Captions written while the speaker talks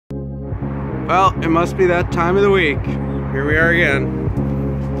Well, it must be that time of the week. Here we are again.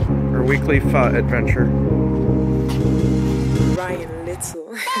 Our weekly pho adventure. Ryan Little.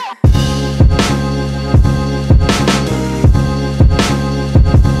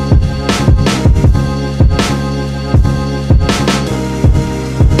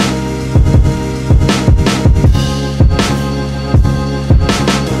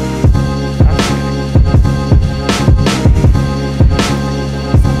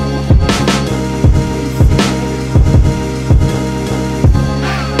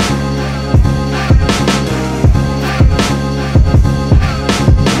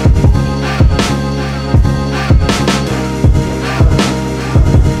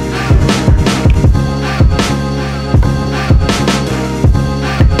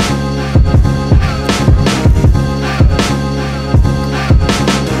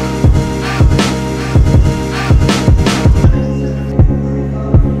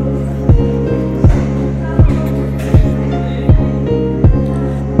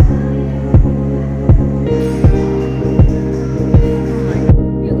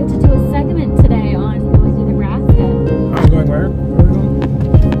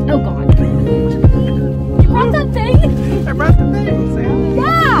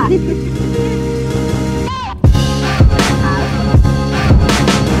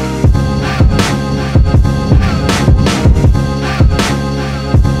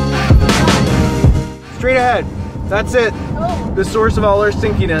 Straight ahead. That's it. Oh. The source of all our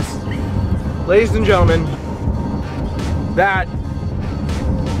stinkiness. Ladies and gentlemen, that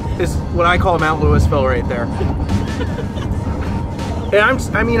is what I call Mount Louisville right there.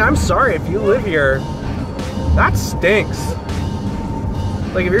 And I'm sorry if you live here, that stinks.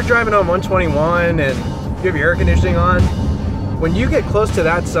 Like if you're driving on 121 and you have your air conditioning on, when you get close to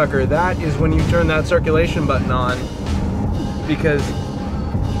that sucker, that is when you turn that circulation button on, because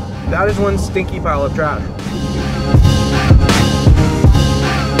that is one stinky pile of trash.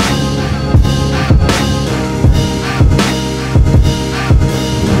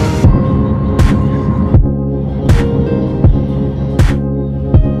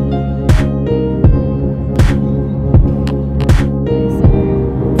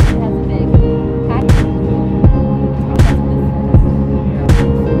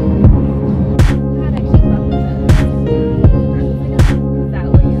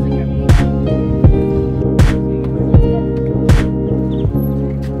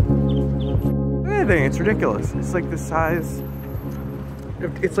 It's ridiculous. It's like the size,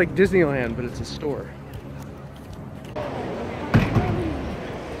 it's like Disneyland, but it's a store.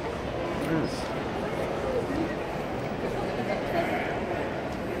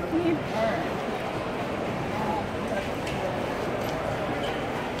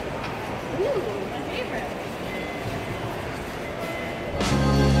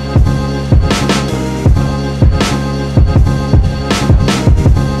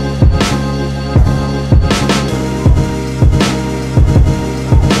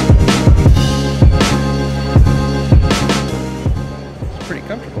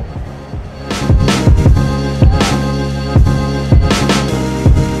 Comfortable.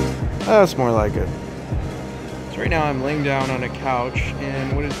 That's more like it. So right now I'm laying down on a couch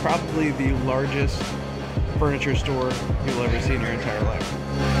in what is probably the largest furniture store you'll ever see in your entire life.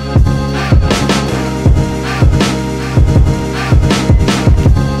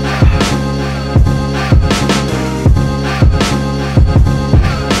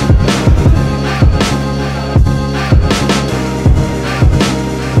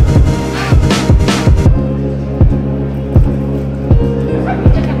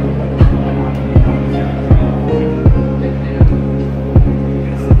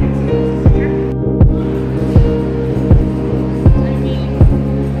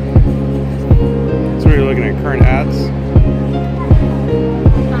 Current ad.